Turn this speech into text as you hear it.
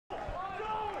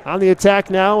On the attack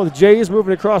now, the Jays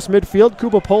moving across midfield.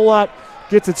 Kuba Polat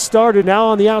gets it started now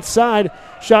on the outside.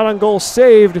 Shot on goal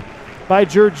saved by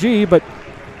Georgie, but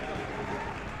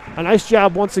a nice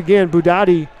job once again.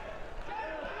 Budati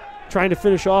trying to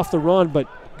finish off the run, but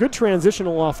good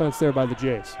transitional offense there by the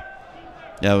Jays.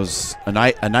 Yeah, it was a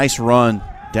nice run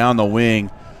down the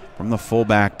wing from the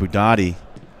fullback, Budati,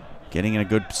 getting in a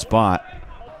good spot.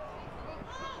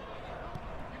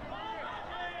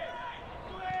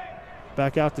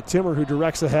 Back out to Timmer, who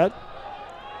directs ahead.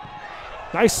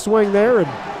 Nice swing there,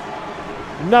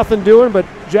 and nothing doing but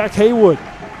Jack Haywood.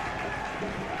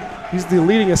 He's the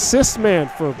leading assist man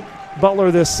for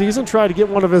Butler this season. Tried to get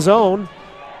one of his own,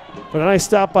 but a nice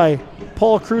stop by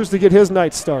Paul Cruz to get his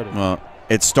night started. Well,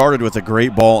 it started with a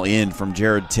great ball in from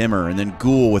Jared Timmer, and then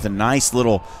Gould with a nice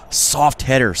little soft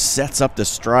header sets up the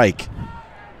strike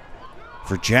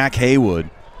for Jack Haywood.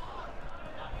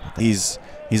 He's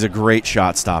a great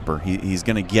shot stopper. He's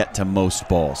going to get to most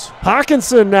balls.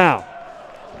 Hawkinson now.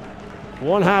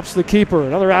 One hops the keeper.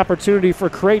 Another opportunity for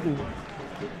Creighton,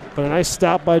 but a nice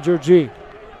stop by Georgie.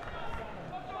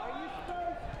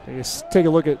 Let's take a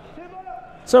look at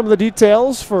some of the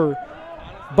details for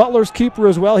Butler's keeper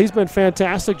as well. He's been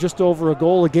fantastic, just over a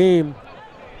goal a game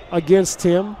against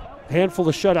him. A handful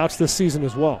of shutouts this season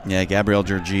as well. Yeah, Gabriel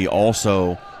Georgie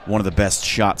also one of the best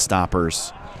shot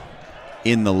stoppers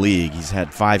in the league. He's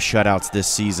had 5 shutouts this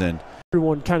season.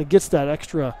 Everyone kind of gets that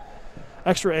extra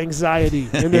anxiety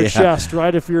in their chest,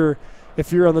 right? If you're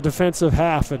on the defensive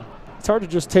half, and it's hard to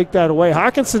just take that away.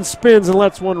 Hawkinson spins and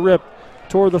lets one rip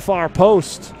toward the far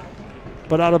post,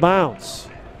 but out of bounds.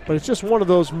 But it's just one of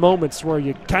those moments where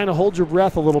you kind of hold your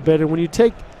breath a little bit, and when you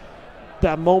take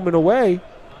that moment away,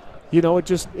 you know, it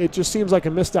just seems like a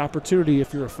missed opportunity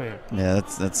if you're a fan. Yeah,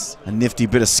 that's a nifty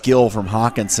bit of skill from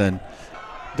Hawkinson.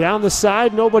 Down the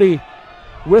side, nobody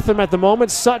with him at the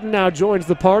moment. Sutton now joins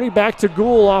the party. Back to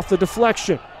Gould off the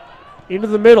deflection. Into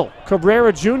the middle.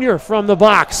 Cabrera Jr. from the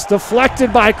box.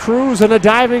 Deflected by Cruz and a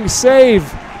diving save.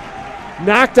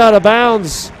 Knocked out of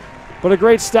bounds, but a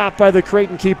great stop by the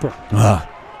Creighton keeper.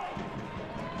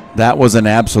 That was an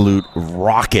absolute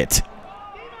rocket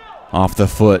off the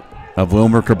foot of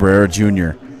Wilmer Cabrera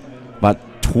Jr. About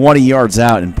 20 yards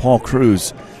out, and Paul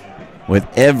Cruz with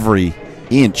every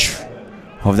inch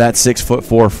of that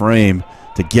 6'4" frame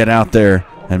to get out there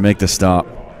and make the stop.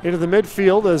 Into the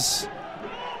midfield as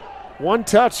one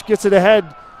touch gets it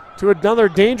ahead to another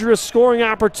dangerous scoring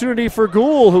opportunity for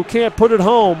Gould, who can't put it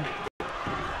home.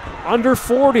 Under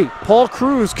 40, Paul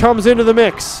Cruz comes into the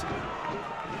mix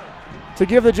to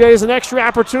give the Jays an extra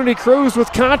opportunity. Cruz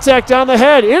with contact on the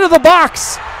head, into the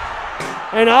box,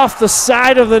 and off the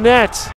side of the net.